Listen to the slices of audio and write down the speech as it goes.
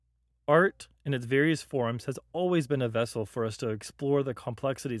Art, in its various forms, has always been a vessel for us to explore the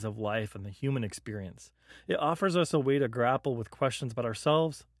complexities of life and the human experience. It offers us a way to grapple with questions about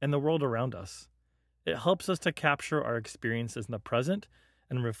ourselves and the world around us. It helps us to capture our experiences in the present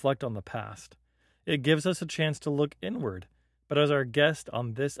and reflect on the past. It gives us a chance to look inward, but as our guest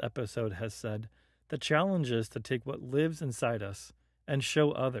on this episode has said, the challenge is to take what lives inside us and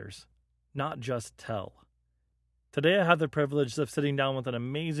show others, not just tell. Today I have the privilege of sitting down with an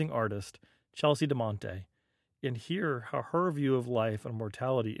amazing artist, Chelsea DeMonte, and hear how her view of life and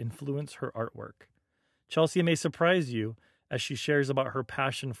mortality influence her artwork. Chelsea may surprise you as she shares about her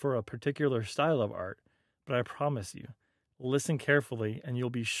passion for a particular style of art, but I promise you, listen carefully and you'll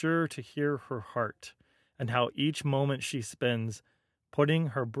be sure to hear her heart and how each moment she spends putting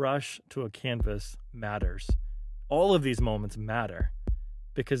her brush to a canvas matters. All of these moments matter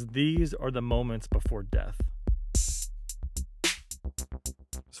because these are the moments before death.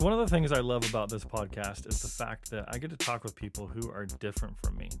 So one of the things I love about this podcast is the fact that I get to talk with people who are different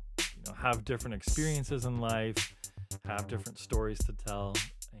from me, have different experiences in life, have different stories to tell,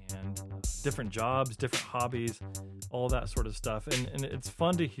 and different jobs, different hobbies, all that sort of stuff. And it's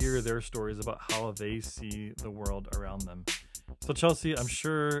fun to hear their stories about how they see the world around them. So Chelsea, I'm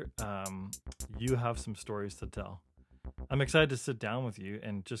sure you have some stories to tell. I'm excited to sit down with you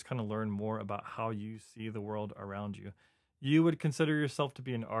and just kind of learn more about how you see the world around you. You would consider yourself to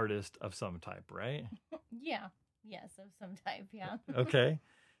be an artist of some type, right? Yeah. Yes, of some type, yeah. Okay.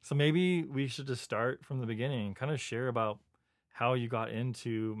 So maybe we should just start from the beginning and kind of share about how you got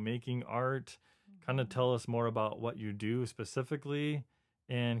into making art, kind of tell us more about what you do specifically,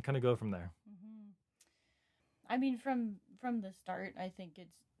 and kind of go from there. I mean, from the start, I think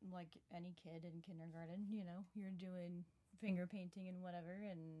it's like any kid in kindergarten, you're doing finger painting and whatever,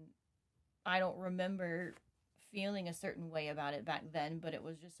 and I don't remember feeling a certain way about it back then, but it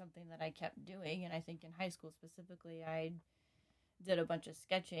was just something that I kept doing. And I think in high school specifically, I did a bunch of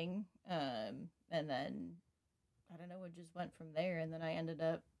sketching, and then I don't know, it just went from there. And then I ended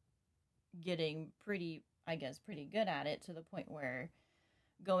up getting pretty good at it, to the point where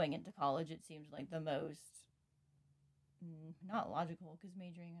going into college, it seemed like the most, not logical, because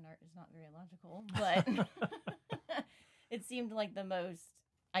majoring in art is not very logical, but it seemed like the most,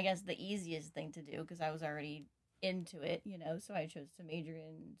 I guess, the easiest thing to do, because I was already into it, so I chose to major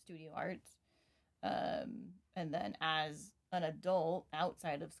in studio arts. And then as an adult,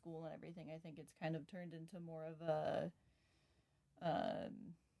 outside of school and everything, I think it's kind of turned into more of a,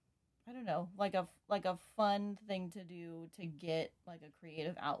 I don't know, like a fun thing to do, to get like a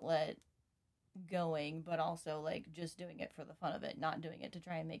creative outlet going, but also like just doing it for the fun of it, not doing it to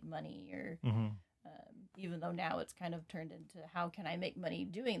try and make money, or even though now it's kind of turned into, how can I make money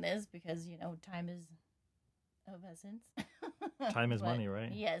doing this, because time is of essence. Time is money,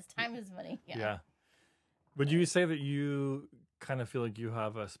 right? Yes, time is money. Yeah. Would you say that you kind of feel like you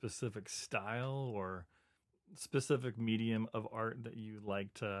have a specific style or specific medium of art that you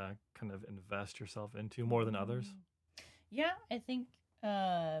like to kind of invest yourself into more than others? Yeah, I think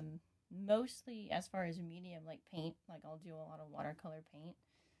mostly as far as medium, like paint, like I'll do a lot of watercolor paint.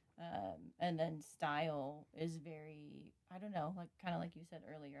 And then style is very, I don't know, like kind of like you said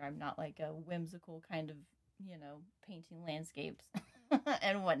earlier, I'm not like a whimsical kind of, painting landscapes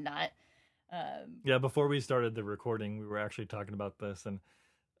and whatnot. Yeah, before we started the recording, we were actually talking about this, and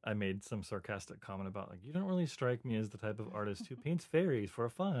I made some sarcastic comment about, like, you don't really strike me as the type of artist who paints fairies for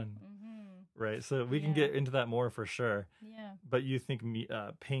fun. Right? So we can get into that more for sure. Yeah. But you think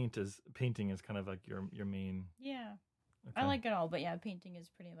painting is kind of like your main... Yeah. Okay. I like it all, but yeah, painting is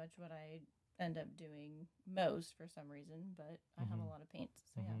pretty much what I end up doing most for some reason, but I have a lot of paints,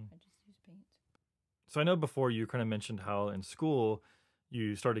 so yeah, I just use paint. So I know before you kind of mentioned how in school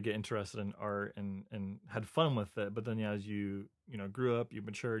you started to get interested in art and had fun with it, but then as you grew up, you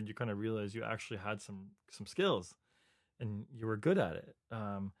matured, you kind of realized you actually had some skills and you were good at it.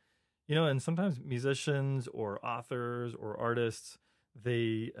 And sometimes musicians or authors or artists,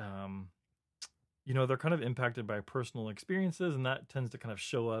 they they're kind of impacted by personal experiences, and that tends to kind of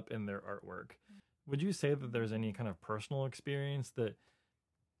show up in their artwork. Would you say that there's any kind of personal experience that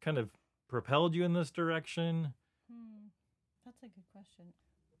kind of propelled you in this direction? That's a good question.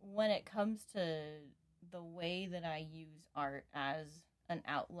 When it comes to the way that I use art as an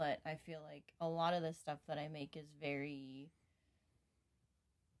outlet, I feel like a lot of the stuff that I make is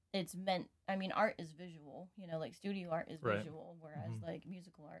art is visual, like studio art is visual, whereas like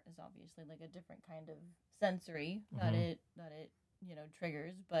musical art is obviously like a different kind of sensory that it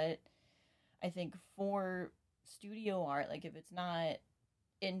triggers. But I think for studio art, like if it's not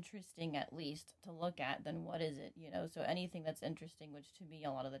interesting at least to look at, then what is it, So anything that's interesting, which to me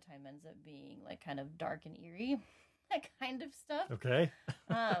a lot of the time ends up being like kind of dark and eerie, that kind of stuff. Okay.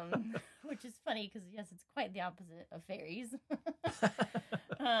 Which is funny because yes, it's quite the opposite of fairies.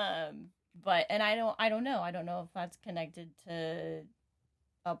 But and I don't know. I don't know if that's connected to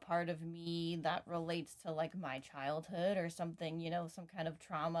a part of me that relates to like my childhood or something, some kind of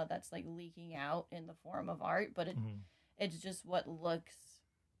trauma that's like leaking out in the form of art, but it's just what looks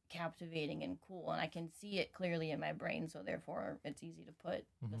captivating and cool, and I can see it clearly in my brain, so therefore it's easy to put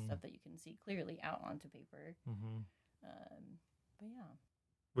the stuff that you can see clearly out onto paper. But yeah.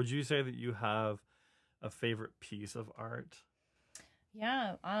 Would you say that you have a favorite piece of art?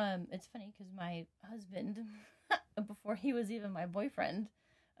 Yeah, it's funny because my husband, before he was even my boyfriend,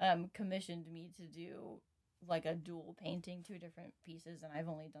 commissioned me to do like a dual painting, 2 different pieces, and I've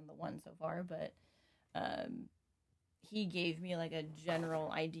only done the one so far, but he gave me like a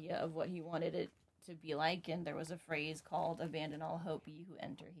general idea of what he wanted it to be like, and there was a phrase called "Abandon all hope, ye who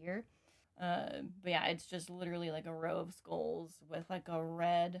enter here." But yeah, it's just literally like a row of skulls with like a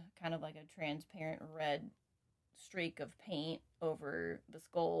red, kind of like a transparent red streak of paint over the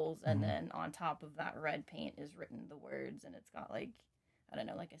skulls, and then on top of that red paint is written the words, and it's got like, I don't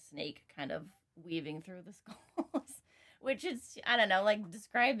know, like a snake kind of weaving through the skulls, which is, I don't know, like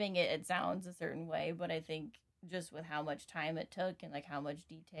describing it, it sounds a certain way, but I think just with how much time it took and like how much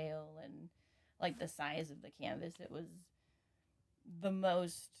detail and like the size of the canvas, it was the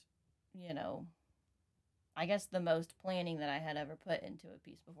most, I guess the most planning that I had ever put into a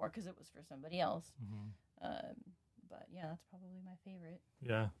piece before, because it was for somebody else. But yeah, that's probably my favorite.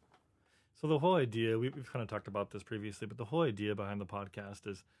 Yeah. So the whole idea, we've kind of talked about this previously, but the whole idea behind the podcast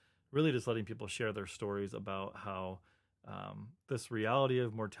is really just letting people share their stories about how this reality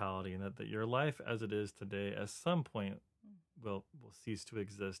of mortality, and that your life as it is today at some point will cease to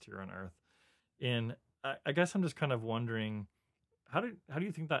exist here on Earth. And I guess I'm just kind of wondering, how do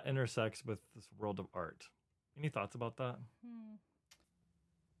you think that intersects with this world of art? Any thoughts about that?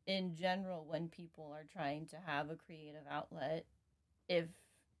 In general, when people are trying to have a creative outlet, if,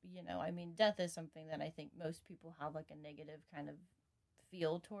 I mean, death is something that I think most people have like a negative kind of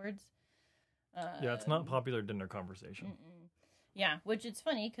feel towards. Yeah, it's not popular dinner conversation. Yeah, which it's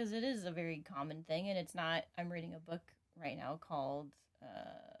funny because it is a very common thing, and it's not. I'm reading a book right now called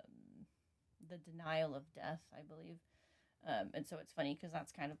The Denial of Death, I believe. And so it's funny because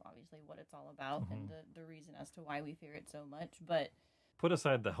that's kind of obviously what it's all about, and the reason as to why we fear it so much. But put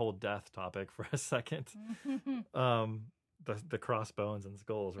aside the whole death topic for a second. The crossbones and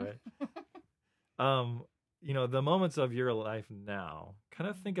skulls, right? The moments of your life now, kind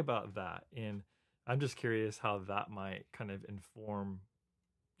of think about that. And I'm just curious how that might kind of inform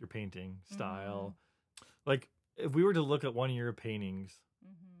your painting style. Like, if we were to look at one of your paintings,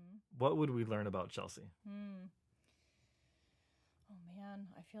 what would we learn about Chelsea? Oh man,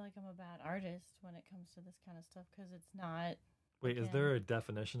 I feel like I'm a bad artist when it comes to this kind of stuff because it's not. Wait, is there a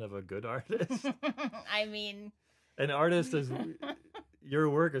definition of a good artist? I mean, an artist is your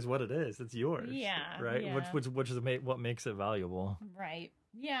work is what it is. It's yours. Yeah. Right. Yeah. Which is what makes it valuable. Right.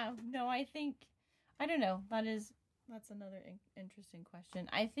 Yeah. No, I think, I don't know. That's another interesting question.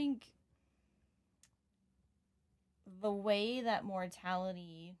 I think the way that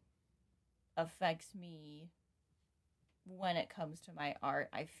mortality affects me when it comes to my art,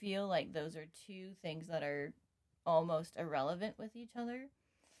 I feel like those are 2 things that are almost irrelevant with each other.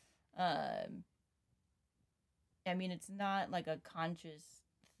 I mean, it's not like a conscious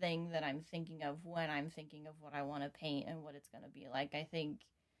thing that I'm thinking of when I'm thinking of what I want to paint and what it's going to be like. I think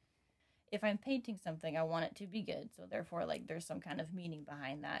if I'm painting something, I want it to be good. So therefore, like, there's some kind of meaning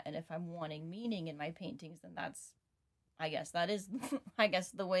behind that. And if I'm wanting meaning in my paintings, then that is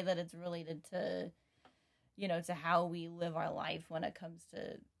the way that it's related to, to how we live our life when it comes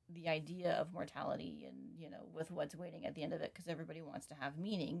to the idea of mortality and, with what's waiting at the end of it, because everybody wants to have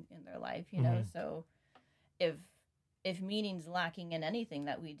meaning in their life, so if meaning's lacking in anything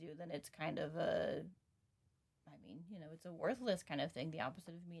that we do, then it's kind of it's a worthless kind of thing. The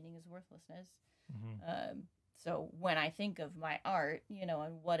opposite of meaning is worthlessness. So when I think of my art, and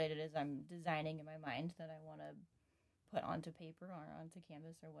what it is I'm designing in my mind that I want to put onto paper or onto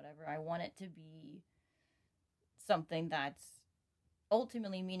canvas or whatever, I want it to be something that's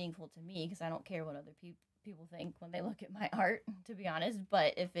ultimately meaningful to me, because I don't care what other people think when they look at my art, to be honest.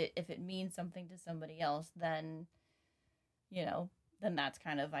 But if it means something to somebody else, then then that's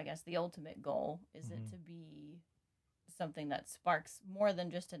kind of, I guess, the ultimate goal is it to be something that sparks more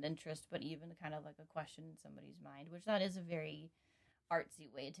than just an interest, but even kind of like a question in somebody's mind, which that is a very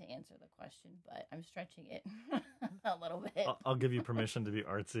artsy way to answer the question, but I'm stretching it a little bit. I'll give you permission to be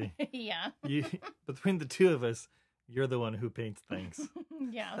artsy. Yeah. Between the two of us, you're the one who paints things.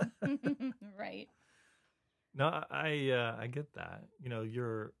 Yeah. Right. No, I get that.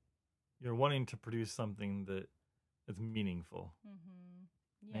 You're wanting to produce something that is meaningful.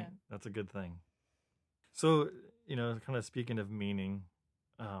 Mm-hmm. Yeah. That's a good thing. So, kind of speaking of meaning,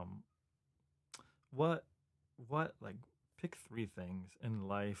 what like pick 3 things in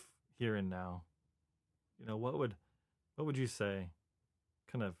life here and now. What would you say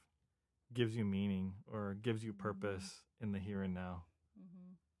kind of gives you meaning or gives you purpose in the here and now?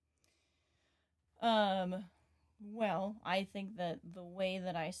 Mm-hmm. Well, I think that the way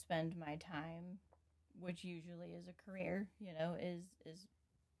that I spend my time, which usually is a career, is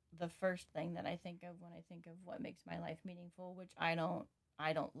the first thing that I think of when I think of what makes my life meaningful, which I don't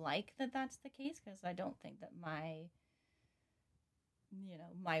like that that's the case, because I don't think that my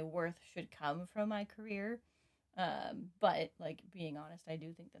worth should come from my career. But like, being honest, I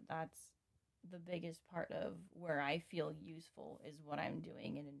do think that that's the biggest part of where I feel useful is what I'm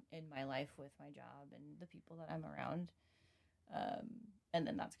doing in my life with my job and the people that I'm around. And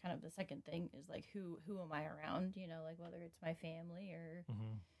then that's kind of the second thing is like, who am I around, like whether it's my family or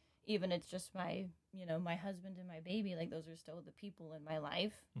even it's just my, my husband and my baby, like those are still the people in my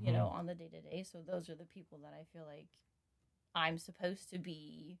life, on the day to day. So those are the people that I feel like I'm supposed to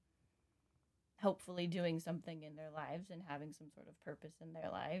be hopefully doing something in their lives and having some sort of purpose in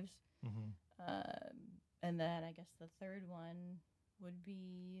their lives. And then I guess the third one would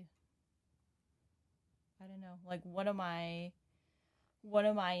be, I don't know, like what am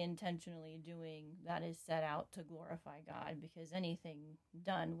I intentionally doing that is set out to glorify God? Because anything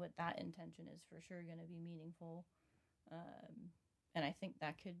done with that intention is for sure going to be meaningful. And I think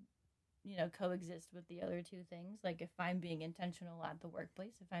that could, coexist with the other 2 things. Like if I'm being intentional at the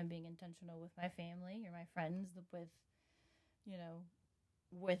workplace, if I'm being intentional with my family or my friends,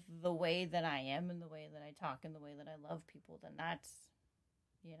 with the way that I am and the way that I talk and the way that I love people, then that's,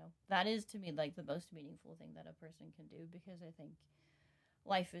 that is to me like the most meaningful thing that a person can do, because I think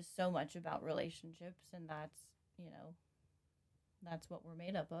life is so much about relationships, and that's, that's what we're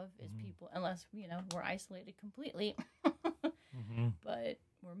made up of is people, unless, we're isolated completely, but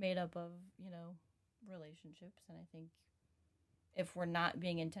we're made up of, relationships. And I think if we're not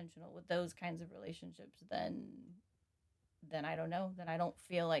being intentional with those kinds of relationships, then I don't know, then I don't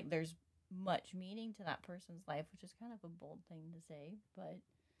feel like there's much meaning to that person's life, which is kind of a bold thing to say, but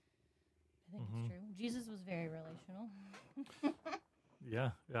I think it's true. Jesus was very relational.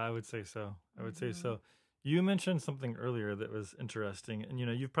 Yeah, I would say so. You mentioned something earlier that was interesting, and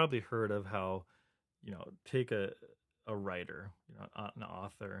you've probably heard of how, take a writer, an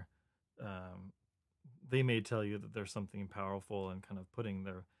author, they may tell you that there's something powerful in kind of putting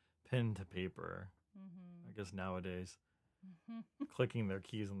their pen to paper. I guess nowadays, clicking their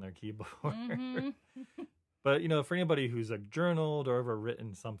keys on their keyboard. But for anybody who's like journaled or ever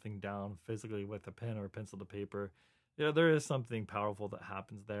written something down physically with a pen or a pencil to paper, there is something powerful that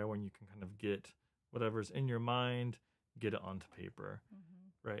happens there when you can kind of get whatever's in your mind, get it onto paper,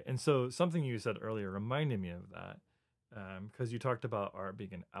 right? And so something you said earlier reminded me of that, because you talked about art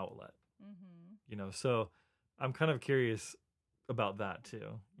being an outlet. So I'm kind of curious about that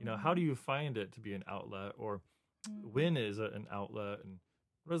too. How do you find it to be an outlet, or when is it an outlet, and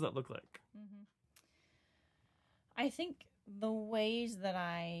what does that look like? I think the ways that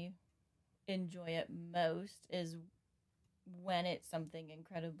I enjoy it most is when it's something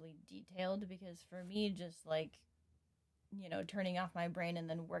incredibly detailed, because for me, just like, turning off my brain and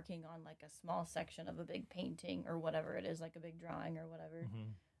then working on like a small section of a big painting or whatever it is, like a big drawing or whatever,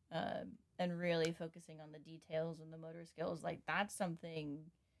 and really focusing on the details and the motor skills, like that's something,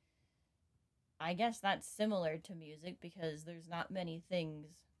 I guess that's similar to music, because there's not many things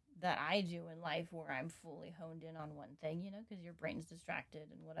that I do in life where I'm fully honed in on one thing, because your brain's distracted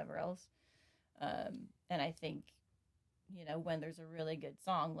and whatever else. And I think, when there's a really good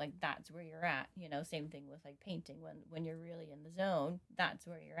song, like that's where you're at, same thing with like painting, when you're really in the zone, that's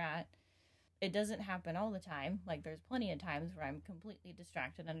where you're at. It doesn't happen all the time. Like there's plenty of times where I'm completely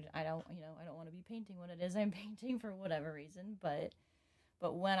distracted and I don't want to be painting what it is I'm painting for whatever reason. But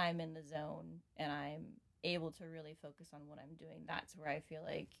when I'm in the zone and I'm able to really focus on what I'm doing, that's where I feel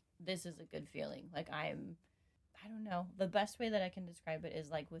like this is a good feeling. Like I don't know. The best way that I can describe it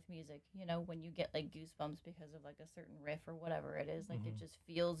is like with music, when you get like goosebumps because of like a certain riff or whatever it is, like it just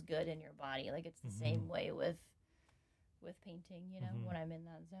feels good in your body. Like it's the same way with painting, when I'm in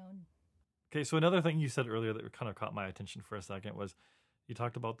that zone. Okay, so another thing you said earlier that kind of caught my attention for a second was you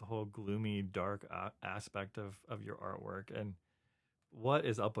talked about the whole gloomy, dark aspect of your artwork. And What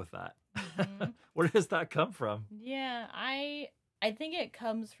is up with that? Mhm. Where does that come from? Yeah, I think it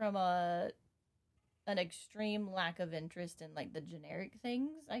comes from an extreme lack of interest in like the generic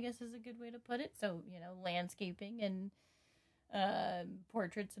things, I guess is a good way to put it. So, landscaping and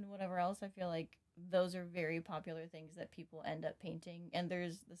portraits and whatever else. I feel like those are very popular things that people end up painting. And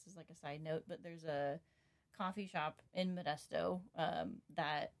this is like a side note, but there's a coffee shop in Modesto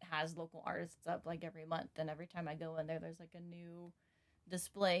that has local artists up like every month. And every time I go in there, there's like a new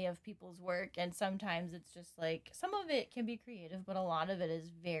display of people's work. And sometimes it's just like some of it can be creative, but a lot of it is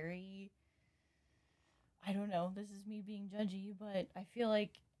very, I don't know, this is me being judgy, but I feel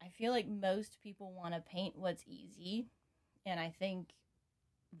like most people want to paint what's easy, and I think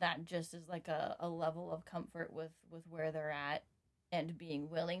that just is like a level of comfort with where they're at and being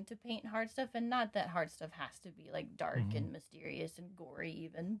willing to paint hard stuff. And not that hard stuff has to be like dark Mhm. and mysterious and gory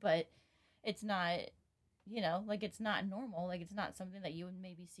even, but it's not, like it's not normal, like it's not something that you would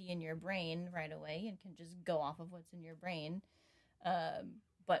maybe see in your brain right away and can just go off of what's in your brain.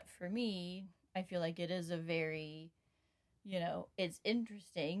 But for me, I feel like it is a very, it's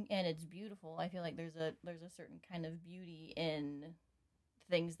interesting and it's beautiful. I feel like there's a certain kind of beauty in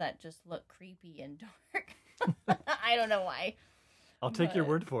things that just look creepy and dark. I don't know why. I'll take your But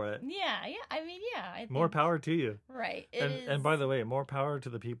word for it. yeah, yeah. I mean, yeah. I More think power to you. right. It And is. and by the way, more power to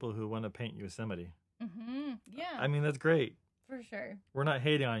the people who want to paint Yosemite. Yeah, I mean, that's great. for sure. We're not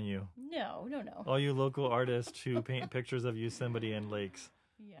hating on you. No, no, no. All you local artists who paint pictures of Yosemite and lakes.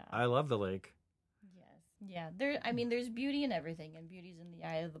 Yeah. I love the lake. Yes. Yeah. There's beauty in everything, and beauty's in the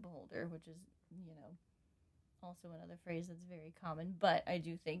eye of the beholder, which is, also another phrase that's very common. But I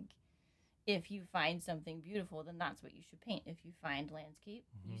do think if you find something beautiful, then that's what you should paint. If you find landscape,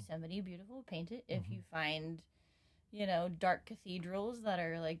 Yosemite beautiful, paint it. If you find, dark cathedrals that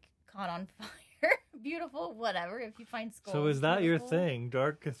are like caught on fire, beautiful, whatever. If you find skulls, So is that your beautiful. thing?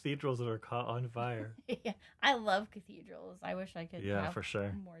 Dark cathedrals that are caught on fire. Yeah, I love cathedrals. I wish I could Yeah, have for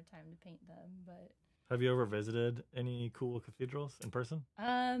sure. more time to paint them, but Have you ever visited any cool cathedrals in person?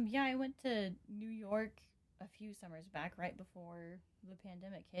 yeah, I went to New York a few summers back, right before the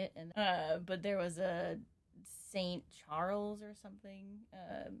pandemic hit, and but there was a St. Charles or something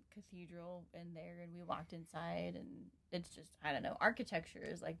cathedral in there, and we walked inside, and it's just, I don't know, architecture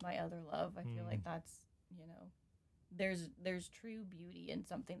is like my other love. I feel like that's, there's true beauty in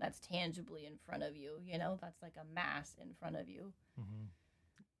something that's tangibly in front of you, that's like a mass in front of you. Mm-hmm.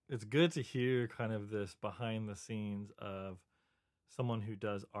 It's good to hear kind of this behind the scenes of someone who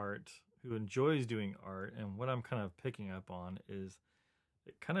does art, who enjoys doing art. And what I'm kind of picking up on is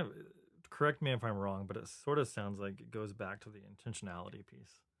it kind of, correct me if I'm wrong, but it sort of sounds like it goes back to the intentionality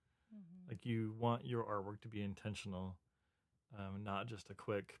piece. Like you want your artwork to be intentional, not just a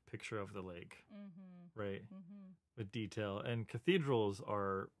quick picture of the lake, right? With detail. And cathedrals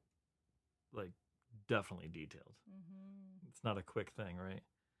are like definitely detailed. It's not a quick thing, right?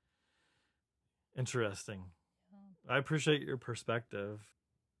 Interesting. I appreciate your perspective.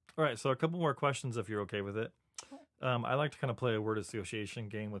 All right, so a couple more questions if you're okay with it. I like to kind of play a word association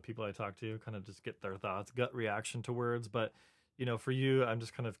game with people I talk to, kind of just get their thoughts, gut reaction to words. But, for you, I'm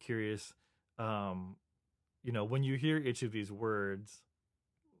just kind of curious, when you hear each of these words,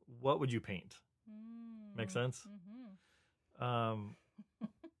 what would you paint? Make sense?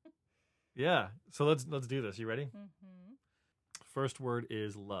 Yeah, so let's do this. You ready? First word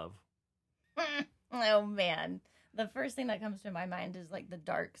is love. Oh man, the first thing that comes to my mind is like the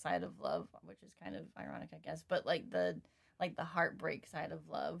dark side of love, which is kind of ironic, I guess, but like the heartbreak side of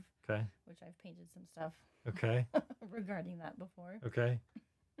love. Okay. Which I've painted some stuff Okay. regarding that before. Okay.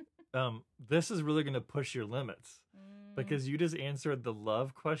 This is really going to push your limits because you just answered the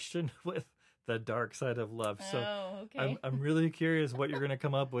love question with the dark side of love. So okay. I'm really curious what you're going to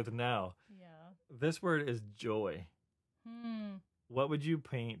come up with now. Yeah. This word is joy. What would you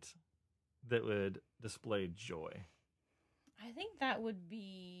paint that would display joy? I think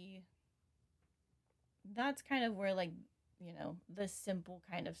that's kind of where, like, the simple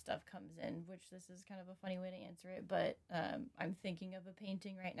kind of stuff comes in, which this is kind of a funny way to answer it, but I'm thinking of a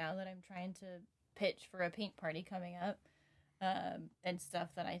painting right now that I'm trying to pitch for a paint party coming up, and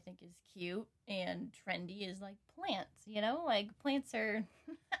stuff that I think is cute and trendy is like plants, like plants are,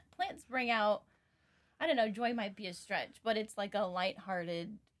 plants bring out, I don't know, joy might be a stretch, but it's like a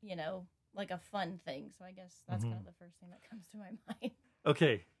lighthearted, like a fun thing. So I guess that's kind of the first thing that comes to my mind.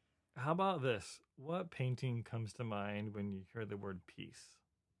 Okay. How about this? What painting comes to mind when you hear the word peace?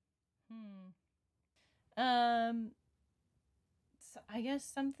 So I guess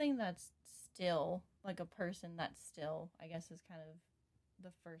something that's still, like a person that's still, I guess is kind of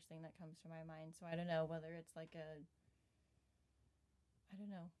the first thing that comes to my mind. So I don't know whether it's like I don't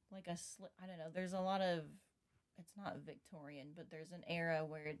know, like I don't know. There's a lot of, it's not Victorian, but there's an era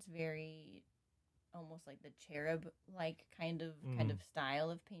where it's very almost like the cherub like kind of style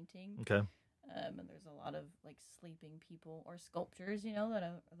of painting. Okay. And there's a lot of like sleeping people or sculptures, that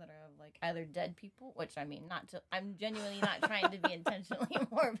are like either dead people, which I mean, I'm genuinely not trying to be intentionally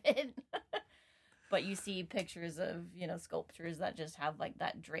morbid, but you see pictures of, sculptures that just have like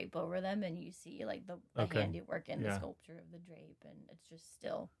that drape over them, and you see like the handiwork in the sculpture of the drape, and it's just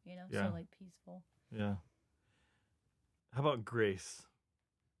still, so like peaceful. Yeah. How about grace?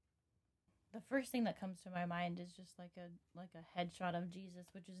 The first thing that comes to my mind is just like a headshot of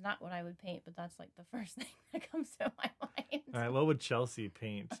Jesus, which is not what I would paint, but that's like the first thing that comes to my mind. All right, what would Chelsea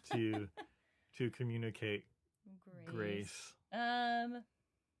paint to communicate grace?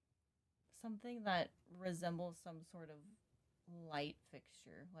 Something that resembles some sort of light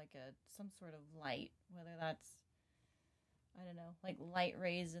fixture, like some sort of light, whether that's, I don't know, like light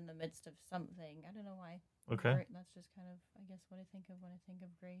rays in the midst of something. I don't know why. Okay. That's just kind of, I guess, what I think of when I think of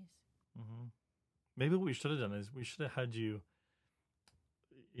grace. Mm-hmm. Maybe what we should have done is we should have had you,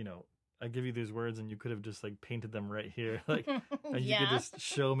 I give you these words and you could have just like painted them right here. Like, and you could just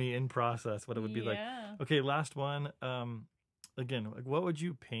show me in process what it would be like. Okay, last one. Again, like what would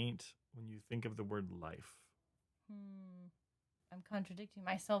you paint when you think of the word life? I'm contradicting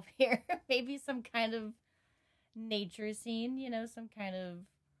myself here. Maybe some kind of nature scene, some kind of,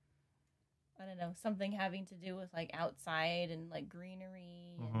 I don't know, something having to do with like outside and like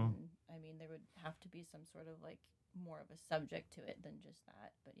greenery. Mm-hmm. And I mean, there would have to be some sort of like more of a subject to it than just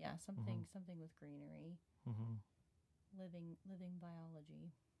that. But yeah, something with greenery. Living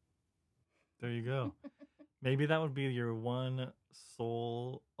biology. There you go. Maybe that would be your one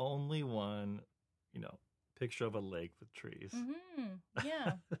sole, only one, picture of a lake with trees.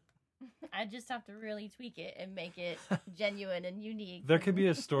 Yeah. I just have to really tweak it and make it genuine and unique. There could be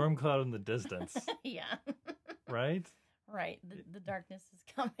a storm cloud in the distance. Yeah. Right? Right. The darkness is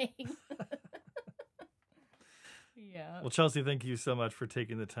coming. Yeah. Well, Chelsea, thank you so much for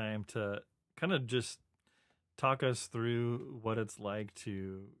taking the time to kind of just talk us through what it's like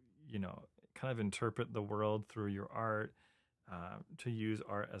to, kind of interpret the world through your art, to use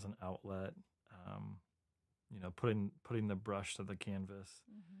art as an outlet, putting the brush to the canvas.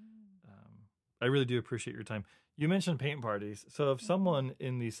 I really do appreciate your time. You mentioned paint parties. So if someone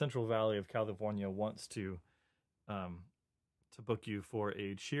in the Central Valley of California wants to book you for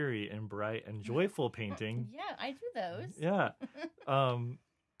a cheery and bright and joyful painting. Yeah, I do those. Yeah.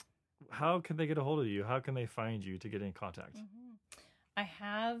 How can they get a hold of you? How can they find you to get in contact? I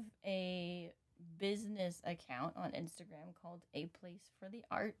have a business account on Instagram called A Place for the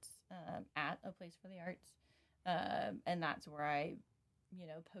Arts, at A Place for the Arts. And that's where I,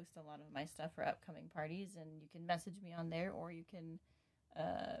 post a lot of my stuff for upcoming parties, and you can message me on there, or you can,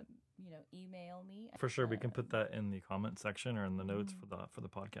 email me. For sure. We can put that in the comment section or in the notes for the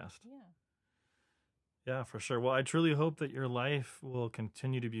podcast. Yeah, for sure. Well, I truly hope that your life will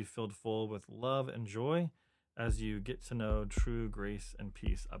continue to be filled full with love and joy as you get to know true grace and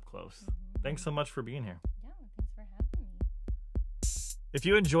peace up close. Thanks so much for being here. Yeah, thanks for having me. If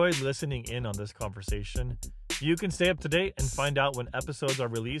you enjoyed listening in on this conversation, you can stay up to date and find out when episodes are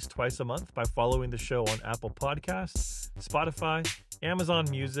released twice a month by following the show on Apple Podcasts, Spotify, Amazon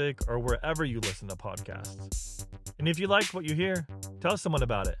Music, or wherever you listen to podcasts. And if you liked what you hear, tell someone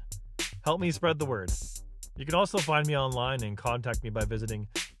about it. Help me spread the word. You can also find me online and contact me by visiting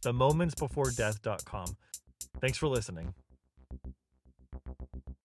themomentsbeforedeath.com. Thanks for listening.